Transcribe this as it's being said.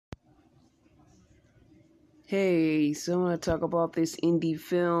Hey, so I'm going to talk about this indie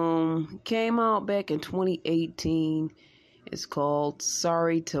film. Came out back in 2018. It's called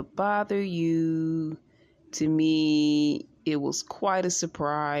Sorry to Bother You. To me, it was quite a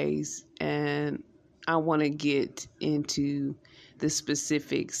surprise, and I want to get into the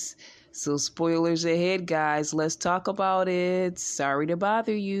specifics. So, spoilers ahead, guys. Let's talk about it. Sorry to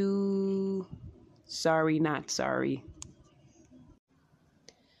bother you. Sorry, not sorry.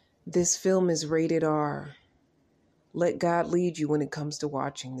 This film is rated R. Let God lead you when it comes to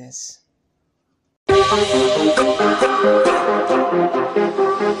watching this.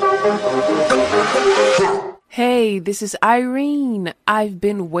 Hey, this is Irene. I've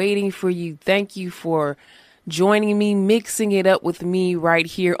been waiting for you. Thank you for joining me, mixing it up with me right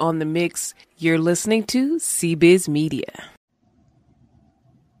here on The Mix. You're listening to CBiz Media.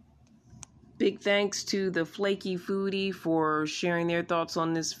 Big thanks to the Flaky Foodie for sharing their thoughts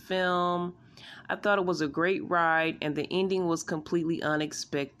on this film. I thought it was a great ride, and the ending was completely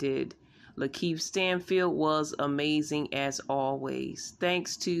unexpected. Lakeith Stanfield was amazing as always.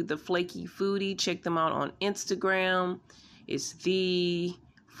 Thanks to the Flaky Foodie. Check them out on Instagram. It's the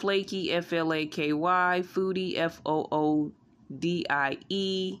Flaky Flaky Foodie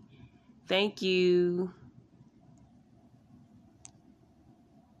Foodie. Thank you.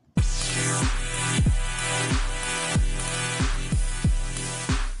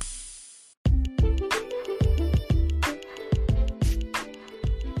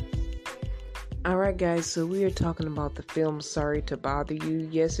 Alright guys, so we are talking about the film Sorry to Bother You.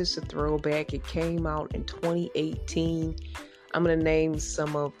 Yes, it's a throwback. It came out in 2018. I'm going to name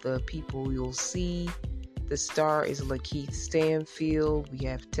some of the people you'll see. The star is Lakeith Stanfield. We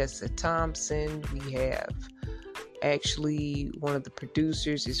have Tessa Thompson. We have actually one of the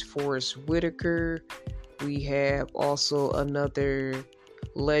producers is Forrest Whitaker. We have also another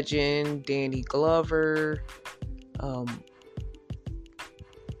legend, Danny Glover.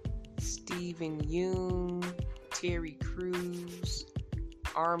 Stephen Yeun, Terry Crews,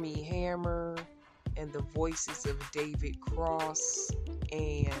 Armie Hammer, and the voices of David Cross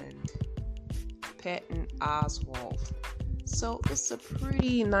and Patton Oswalt. So it's a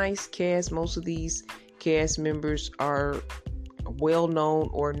pretty nice cast. Most of these cast members are well known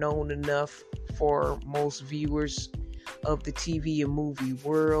or known enough for most viewers of the TV and movie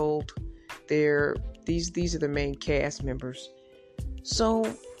world. These are the main cast members.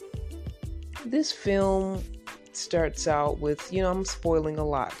 So this film starts out with, I'm spoiling a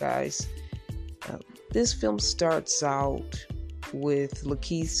lot, guys. This film starts out with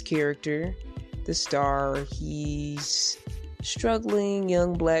Lakeith's character, the star. He's struggling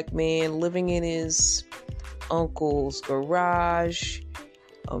young black man living in his uncle's garage,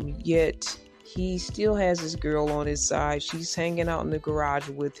 yet he still has his girl on his side. She's hanging out in the garage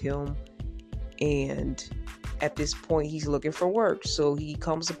with him, and at this point he's looking for work. So he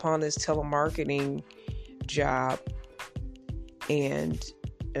comes upon this telemarketing job, and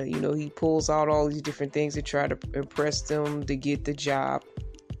he pulls out all these different things to try to impress them to get the job.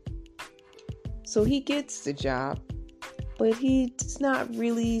 So he gets the job, but he's not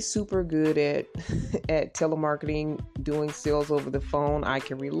really super good at telemarketing, doing sales over the phone. I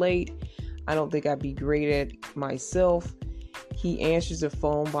can relate. I don't think I'd be great at myself. He answers the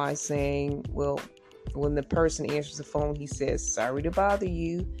phone by saying, when the person answers the phone, he says, "Sorry to bother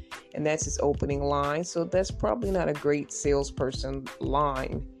you." And that's his opening line. So that's probably not a great salesperson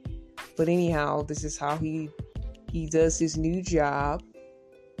line. But anyhow, this is how he does his new job.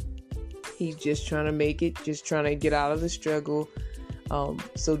 He's just trying to make it, just trying to get out of the struggle.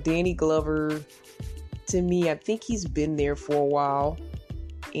 So Danny Glover, to me, I think he's been there for a while.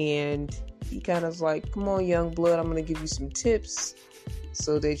 And he kind of like, "Come on, young blood, I'm going to give you some tips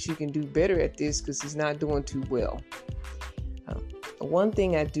so that you can do better at this," because he's not doing too well. One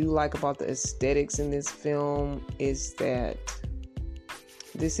thing I do like about the aesthetics in this film is that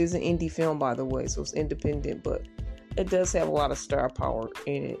this is an indie film, by the way, so it's independent, but it does have a lot of star power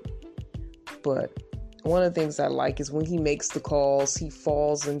in it. But one of the things I like is when he makes the calls, he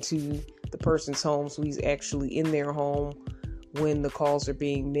falls into the person's home, so he's actually in their home when the calls are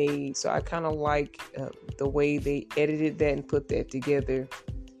being made. So I kind of like the way they edited that and put that together.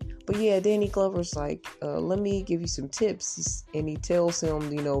 But yeah, Danny Glover's like, "Let me give you some tips." And he tells him,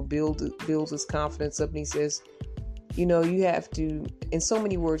 builds his confidence up. And he says, you have to, in so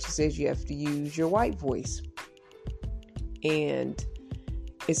many words, he says you have to use your white voice. And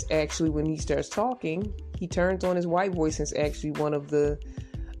it's actually when he starts talking, he turns on his white voice, and it's actually one of the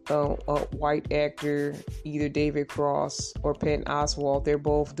white actor, either David Cross or Patton Oswalt. They're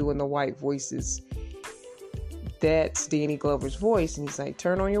both doing the white voices. That's Danny Glover's voice, and he's like,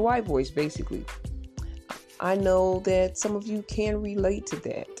 "Turn on your white voice," basically. I know that some of you can relate to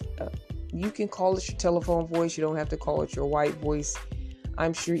that. You can call it your telephone voice. You don't have to call it your white voice.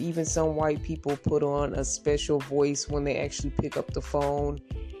 I'm sure even some white people put on a special voice when they actually pick up the phone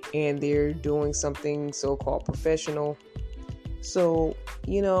and they're doing something so-called professional. So,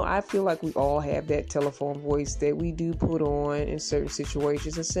 I feel like we all have that telephone voice that we do put on in certain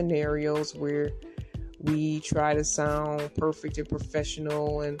situations and scenarios where we try to sound perfect and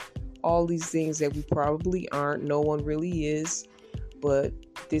professional and all these things that we probably aren't. No one really is. But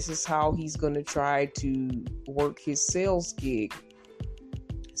this is how he's going to try to work his sales gig.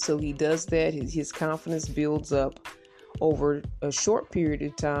 So he does that. His confidence builds up over a short period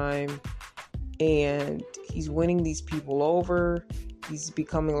of time. And he's winning these people over. He's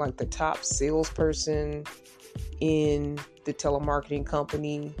becoming like the top salesperson in the telemarketing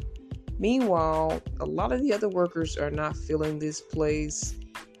company. Meanwhile, a lot of the other workers are not feeling this place.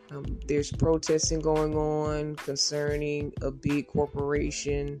 There's protesting going on concerning a big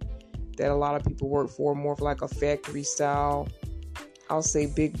corporation that a lot of people work for, more of like a factory style. I'll say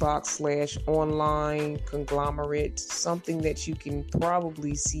big box / online conglomerate, something that you can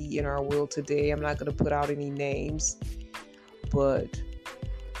probably see in our world today. I'm not going to put out any names, but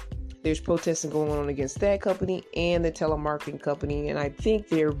there's protesting going on against that company and the telemarketing company, and I think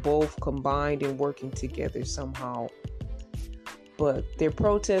they're both combined and working together somehow. But they're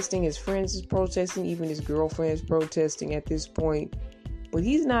protesting, his friends is protesting, even his girlfriend is protesting at this point. But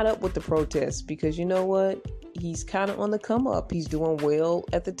he's not up with the protests because you know what? He's kind of on the come up. He's doing well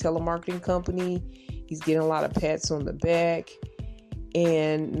at the telemarketing company. He's getting a lot of pats on the back.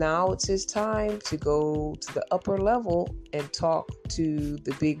 And now it's his time to go to the upper level and talk to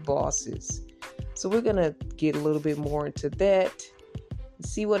the big bosses. So we're going to get a little bit more into that.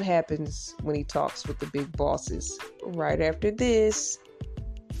 See what happens when he talks with the big bosses right after this.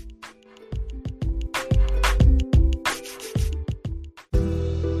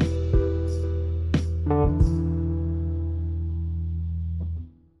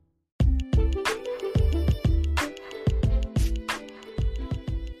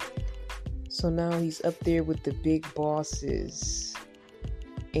 So now he's up there with the big bosses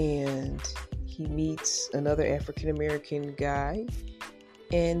and he meets another African American guy.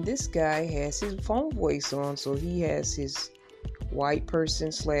 And this guy has his phone voice on, so he has his white person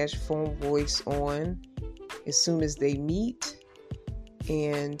 / phone voice on as soon as they meet.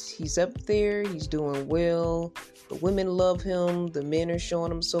 And he's up there, he's doing well. The women love him, the men are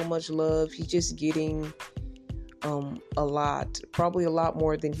showing him so much love. He's just getting a lot, probably a lot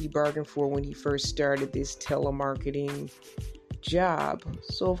more than he bargained for when he first started this telemarketing job.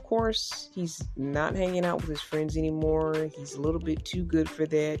 So of course he's not hanging out with his friends anymore. He's a little bit too good for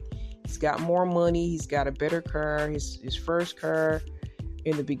that. He's got more money, he's got a better car. His first car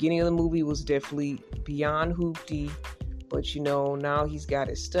in the beginning of the movie was definitely beyond hoopty, but now he's got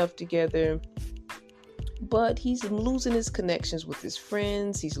his stuff together. But he's losing his connections with his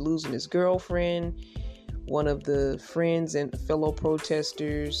friends. He's losing his girlfriend. One of the friends and fellow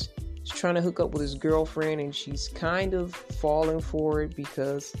protesters is trying to hook up with his girlfriend, and she's kind of falling for it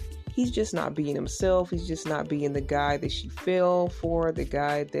because he's just not being himself. He's just not being the guy that she fell for, the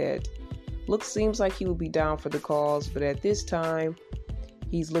guy that seems like he would be down for the cause. But at this time,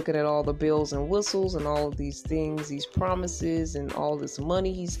 he's looking at all the bells and whistles and all of these things, these promises and all this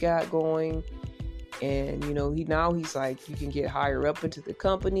money he's got going. And, he's like, you can get higher up into the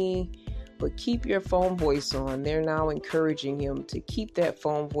company, but keep your phone voice on. They're now encouraging him to keep that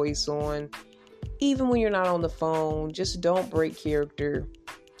phone voice on. Even when you're not on the phone, just don't break character.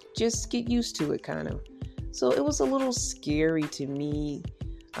 Just get used to it, kind of. So it was a little scary to me.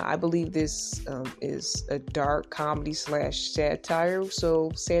 I believe this is a dark comedy / satire.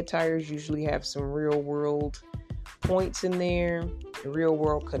 So satires usually have some real world points in there, real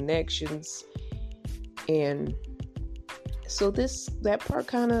world connections. And so that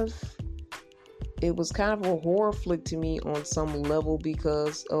part it was kind of a horror flick to me on some level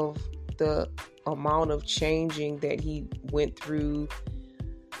because of the amount of changing that he went through.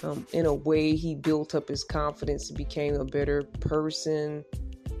 In a way, he built up his confidence and became a better person,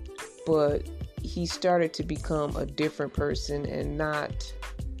 but he started to become a different person and not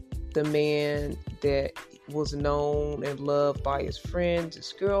the man that was known and loved by his friends,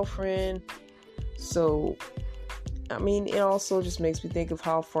 his girlfriend. So, it also just makes me think of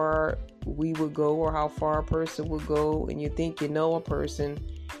how far we would go or how far a person would go, and you think you know a person,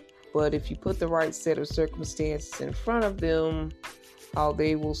 but if you put the right set of circumstances in front of them, how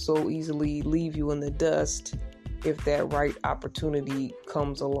they will so easily leave you in the dust if that right opportunity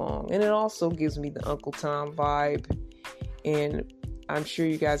comes along. And it also gives me the Uncle Tom vibe, and I'm sure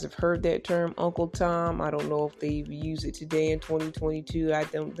you guys have heard that term, Uncle Tom. I don't know if they use it today in 2022. I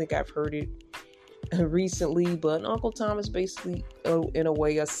don't think I've heard it recently, but Uncle Tom is basically, in a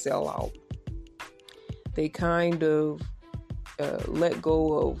way, a sellout. They kind of let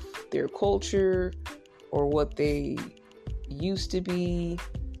go of their culture or what they used to be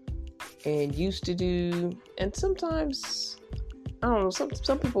and used to do. And sometimes, I don't know,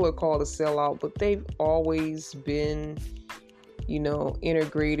 some people are called a sellout, but they've always been,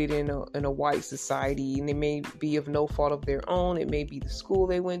 integrated in a white society, and it may be of no fault of their own. It may be the school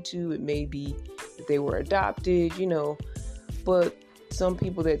they went to. It may be that they were adopted, but some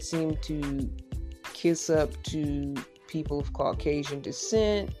people that seem to kiss up to people of Caucasian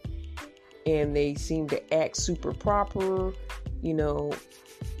descent, and they seem to act super proper,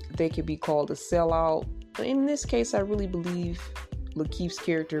 they could be called a sellout. In this case, I really believe Lakeith's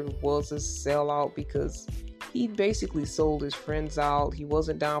character was a sellout because he basically sold his friends out. He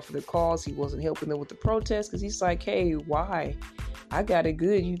wasn't down for the cause. He wasn't helping them with the protest because he's like, hey, why? I got it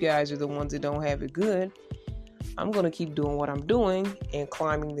good. You guys are the ones that don't have it good. I'm going to keep doing what I'm doing and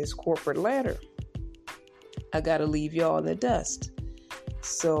climbing this corporate ladder. I got to leave y'all in the dust.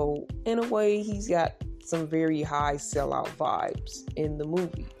 So in a way, he's got some very high sellout vibes in the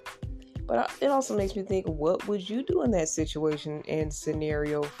movie. But it also makes me think, what would you do in that situation and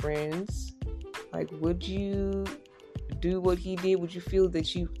scenario, friends? Like, would you do what he did? Would you feel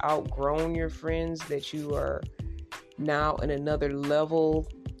that you've outgrown your friends, that you are now in another level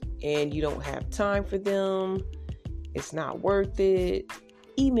and you don't have time for them? It's not worth it.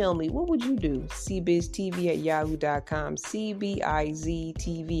 Email me. What would you do? cbiztv@yahoo.com.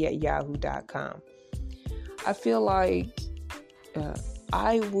 cbiztv@yahoo.com. I feel like I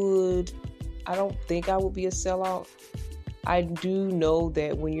don't think I would be a sellout. I do know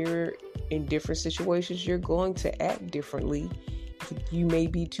that when you're in different situations, you're going to act differently. You may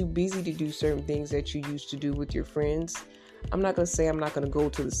be too busy to do certain things that you used to do with your friends. I'm not going to say I'm not going to go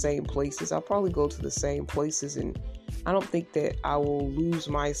to the same places. I'll probably go to the same places, and I don't think that I will lose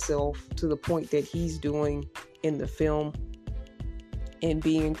myself to the point that he's doing in the film and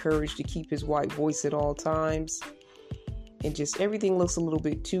being encouraged to keep his white voice at all times. And just everything looks a little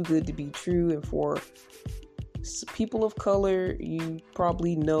bit too good to be true. And for people of color, you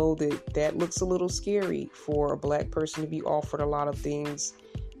probably know that looks a little scary for a black person to be offered a lot of things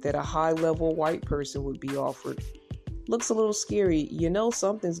that a high-level white person would be offered. Looks a little scary.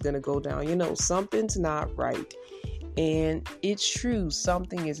 Something's going to go down. Something's not right. And it's true.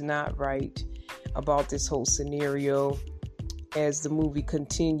 Something is not right about this whole scenario as the movie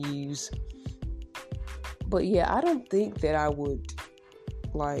continues. But yeah, I don't think that I would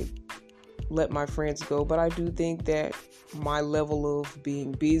let my friends go, but I do think that my level of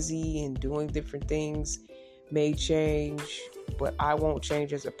being busy and doing different things may change, but I won't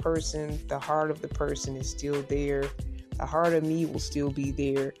change as a person. The heart of the person is still there. The heart of me will still be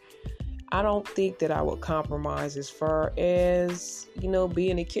there. I don't think that I would compromise as far as,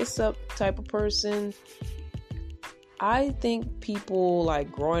 being a kiss up type of person. I think people,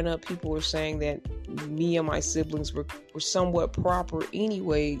 growing up, people were saying that me and my siblings were somewhat proper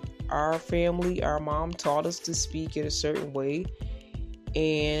anyway. Our family, our mom taught us to speak in a certain way,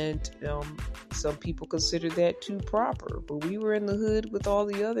 and some people consider that too proper. But we were in the hood with all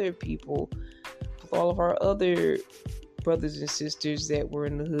the other people, with all of our other brothers and sisters that were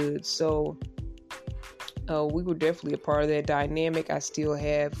in the hood. So we were definitely a part of that dynamic. I still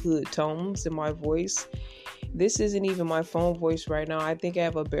have hood tones in my voice. This isn't even my phone voice right now. I think I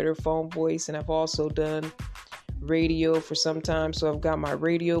have a better phone voice, and I've also done radio for some time, so I've got my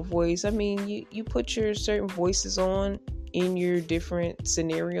radio voice. I mean, you put your certain voices on in your different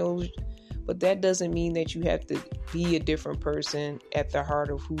scenarios, but that doesn't mean that you have to be a different person at the heart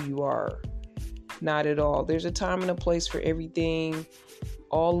of who you are. Not at all. There's a time and a place for everything.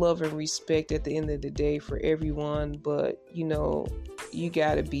 All love and respect at the end of the day for everyone, but you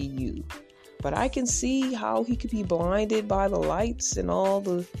gotta be you. But I can see how he could be blinded by the lights and all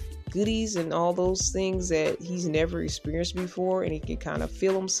the goodies and all those things that he's never experienced before, and he can kind of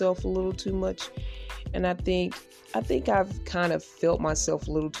feel himself a little too much. And I think I've kind of felt myself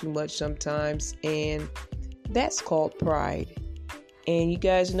a little too much sometimes, and that's called pride. And you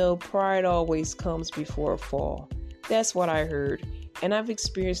guys know pride always comes before a fall. That's what I heard. And I've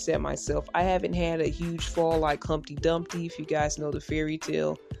experienced that myself. I haven't had a huge fall like Humpty Dumpty, if you guys know the fairy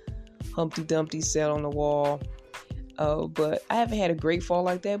tale. Humpty Dumpty sat on the wall. But I haven't had a great fall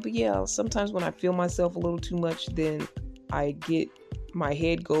like that. But yeah, sometimes when I feel myself a little too much, then my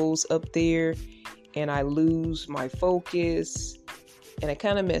head goes up there and I lose my focus and I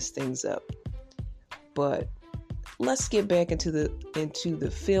kind of mess things up. But let's get back into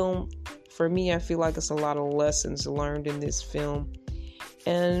the film. For me, I feel like it's a lot of lessons learned in this film.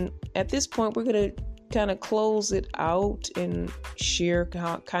 And at this point, we're going to kind of close it out and share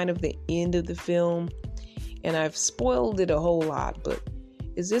kind of the end of the film. And I've spoiled it a whole lot, but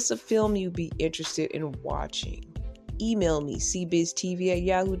is this a film you'd be interested in watching? Email me,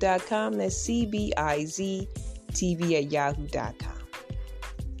 cbiztv@yahoo.com. That's cbiztv@yahoo.com.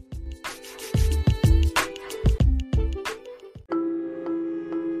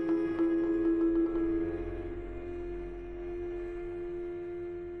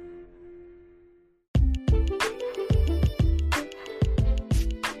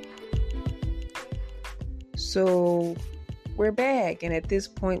 So we're back, and at this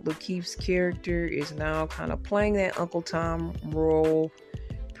point, Lakeith's character is now kind of playing that Uncle Tom role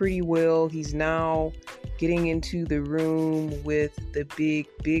pretty well. He's now getting into the room with the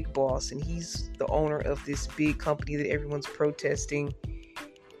big boss, and he's the owner of this big company that everyone's protesting,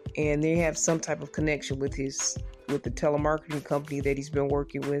 and they have some type of connection with the telemarketing company that he's been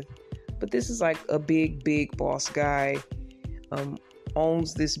working with. But this is like a big boss guy,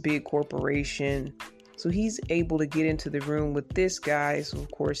 owns this big corporation. So he's able to get into the room with this guy. So of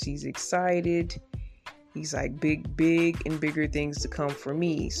course he's excited. He's like, big and bigger things to come for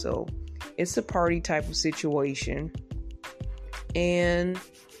me. So it's a party type of situation. And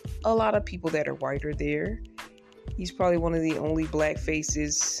a lot of people that are white are there. He's probably one of the only black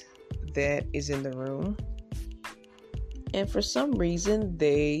faces that is in the room. And for some reason,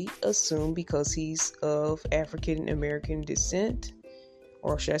 they assume because he's of African American descent,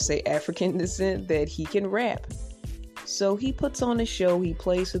 or should I say African descent, that he can rap. So he puts on a show, he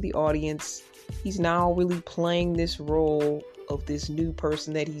plays for the audience. He's now really playing this role of this new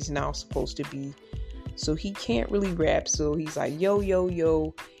person that he's now supposed to be. So he can't really rap, so he's like, yo,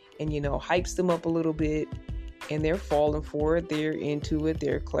 and hypes them up a little bit, and they're falling for it, they're into it,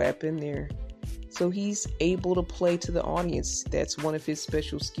 they're clapping, so he's able to play to the audience. That's one of his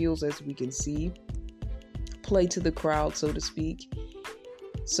special skills, as we can see. Play to the crowd, so to speak.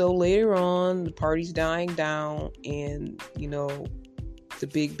 So later on, the party's dying down, and, the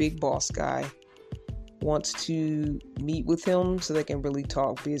big boss guy wants to meet with him so they can really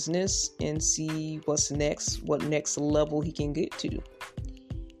talk business and see what next level he can get to.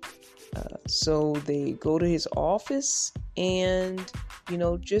 So they go to his office and,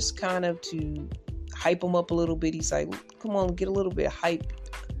 just kind of to hype him up a little bit. He's like, come on, get a little bit hype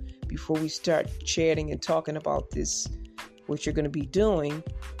before we start chatting and talking about this, what you're going to be doing.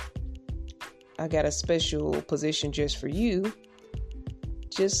 I got a special position just for you.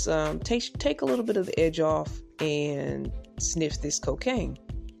 Just take a little bit of the edge off and sniff this cocaine.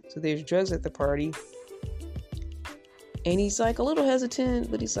 So there's drugs at the party. And he's like a little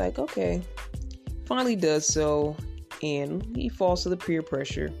hesitant, but he's like, okay. Finally does so. And he falls to the peer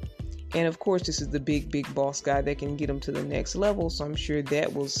pressure. And of course, this is the big boss guy that can get him to the next level. So I'm sure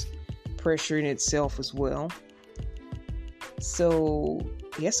that was pressure in itself as well. So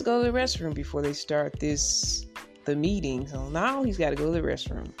he has to go to the restroom before they start the meeting. So now he's got to go to the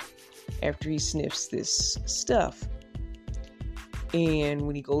restroom after he sniffs this stuff. And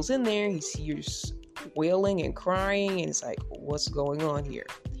when he goes in there, he hears wailing and crying, and it's like, what's going on here?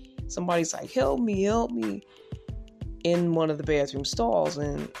 Somebody's like, help me in one of the bathroom stalls.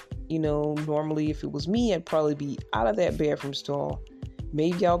 And normally if it was me, I'd probably be out of that bathroom stall.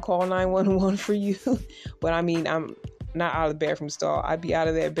 Maybe I'll call 911 for you. But I mean, I'm not out of the bathroom stall. I'd be out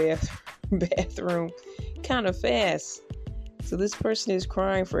of that bathroom kind of fast. So this person is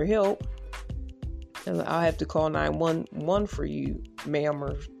crying for help, and I'll have to call 911 for you,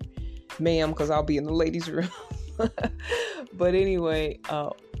 ma'am, because I'll be in the ladies' room. But anyway,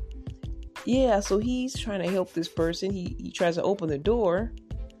 so he's trying to help this person. He tries to open the door.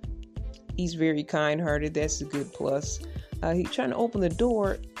 He's very kind-hearted. That's a good plus. He's trying to open the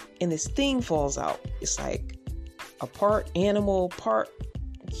door, and this thing falls out. It's like a part animal, part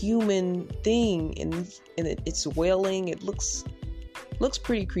human thing, and it's wailing. It looks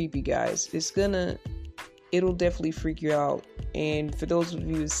pretty creepy, guys. It'll definitely freak you out. And for those of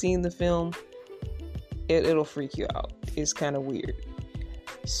you who've seen the film, it'll freak you out. It's kind of weird.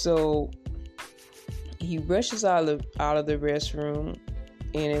 So he rushes out of the restroom,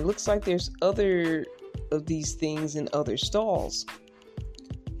 and it looks like there's other of these things in other stalls.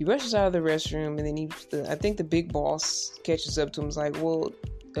 He rushes out of the restroom, and then I think the big boss catches up to him. He's like, well,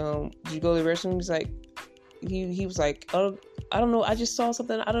 did you go to the restroom? He's like, he was like, oh, I don't know. I just saw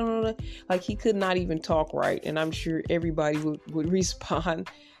something. I don't know. Like, he could not even talk right. And I'm sure everybody would respond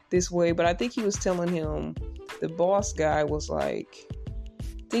this way. But I think he was telling him, the boss guy was like,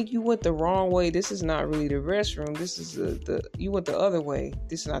 think you went the wrong way. This is not really the restroom. This is you went the other way.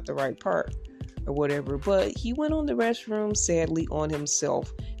 This is not the right part or whatever. But he went on the restroom, sadly, on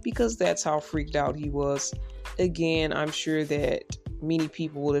himself, because that's how freaked out he was. Again, I'm sure that many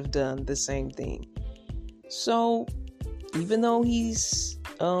people would have done the same thing. So even though he's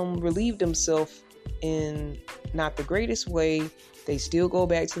relieved himself in not the greatest way, they still go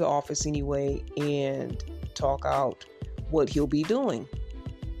back to the office anyway and talk out what he'll be doing.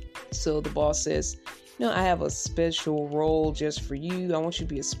 So the boss says, I have a special role just for you. I want you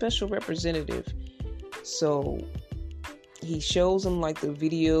to be a special representative. So he shows him like the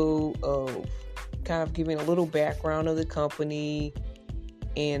video of kind of giving a little background of the company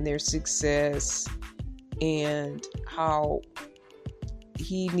and their success and how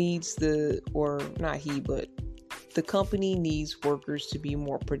he needs the company needs workers to be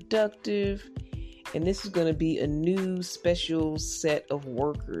more productive. And this is going to be a new special set of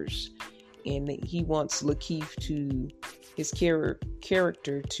workers. And he wants Lakeith to, his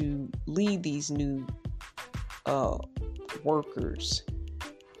character, to lead these new workers.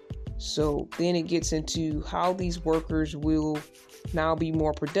 So then it gets into how these workers will now be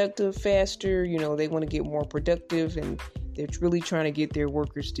more productive faster. They want to get more productive, and they're really trying to get their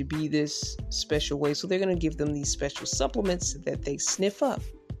workers to be this special way. So they're going to give them these special supplements that they sniff up.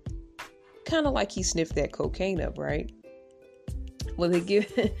 Kind of like he sniffed that cocaine up, right? Well, they're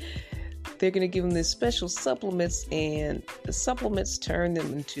going to give them these special supplements, and the supplements turn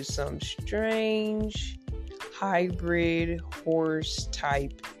them into some strange hybrid horse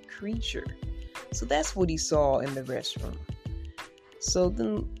type creature. So that's what he saw in the restroom. So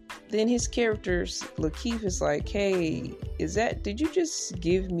then his character, Lakeith, is like, hey, did you just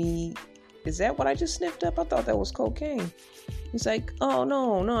give me, is that what I just sniffed up? I thought that was cocaine. He's like, oh,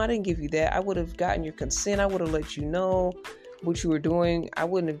 no, I didn't give you that. I would have gotten your consent. I would have let you know what you were doing. I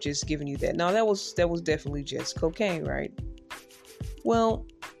wouldn't have just given you that. No, that was definitely just cocaine, right? Well,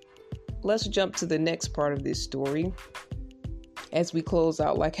 let's jump to the next part of this story. As we close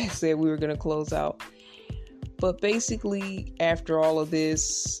out, like I said, we were going to close out. But basically, after all of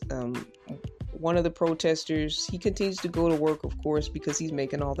this, one of the protesters, he continues to go to work, of course, because he's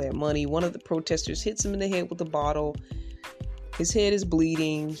making all that money. One of the protesters hits him in the head with a bottle. His head is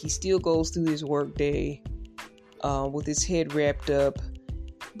bleeding. He still goes through his work day with his head wrapped up.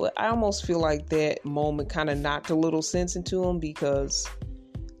 But I almost feel like that moment kind of knocked a little sense into him, because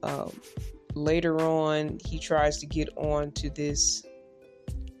later on, he tries to get on to this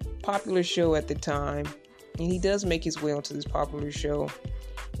popular show at the time. And he does make his way onto this popular show.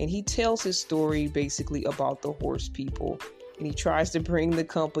 And he tells his story basically about the horse people. And he tries to bring the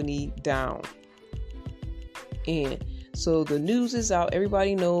company down. And so the news is out.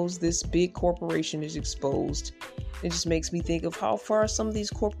 Everybody knows this big corporation is exposed. It just makes me think of how far some of these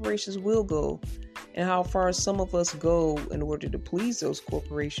corporations will go. And how far some of us go in order to please those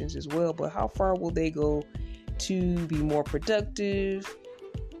corporations as well. But how far will they go to be more productive?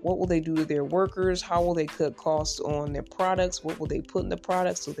 What will they do to their workers? How will they cut costs on their products? What will they put in the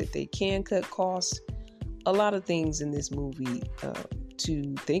products so that they can cut costs? A lot of things in this movie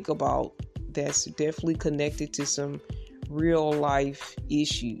to think about that's definitely connected to some real life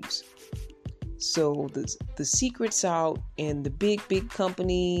issues. So the secret's out, and the big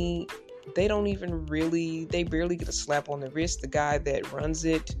company, they barely get a slap on the wrist. The guy that runs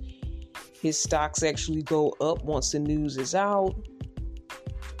it, his stocks actually go up once the news is out.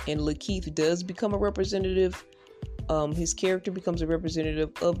 And Lakeith does become a representative. His character becomes a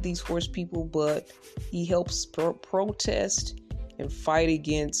representative of these horse people, but he helps protest and fight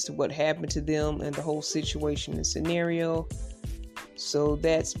against what happened to them and the whole situation and scenario. So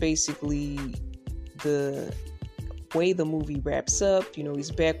that's basically the way the movie wraps up. He's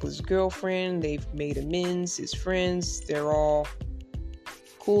back with his girlfriend. They've made amends. His friends, they're all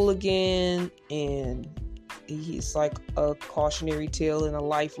cool again. And he's like a cautionary tale and a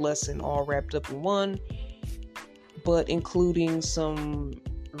life lesson all wrapped up in one, but including some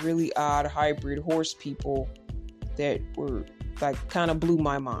really odd hybrid horse people that were like kind of blew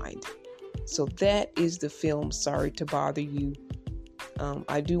my mind. So that is the film Sorry to Bother You.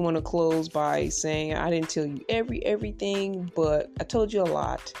 I do want to close by saying I didn't tell you everything, but I told you a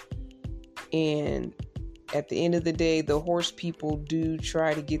lot. And at the end of the day, the horse people do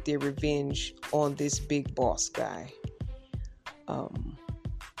try to get their revenge on this big boss guy.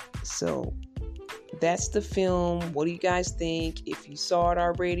 So that's the film. What do you guys think? If you saw it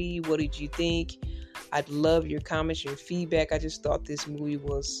already, what did you think? I'd love your comments, your feedback. I just thought this movie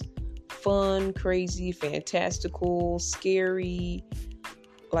was fun, crazy, fantastical, scary,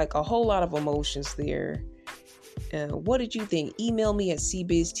 like a whole lot of emotions there. What did you think? Email me at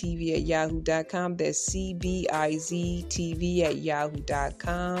cbiztv@yahoo.com. That's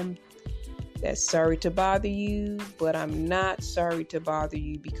cbiztv@yahoo.com. That's sorry to bother you, but I'm not sorry to bother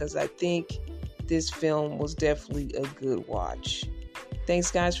you because I think this film was definitely a good watch.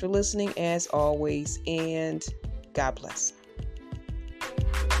 Thanks, guys, for listening, as always, and God bless.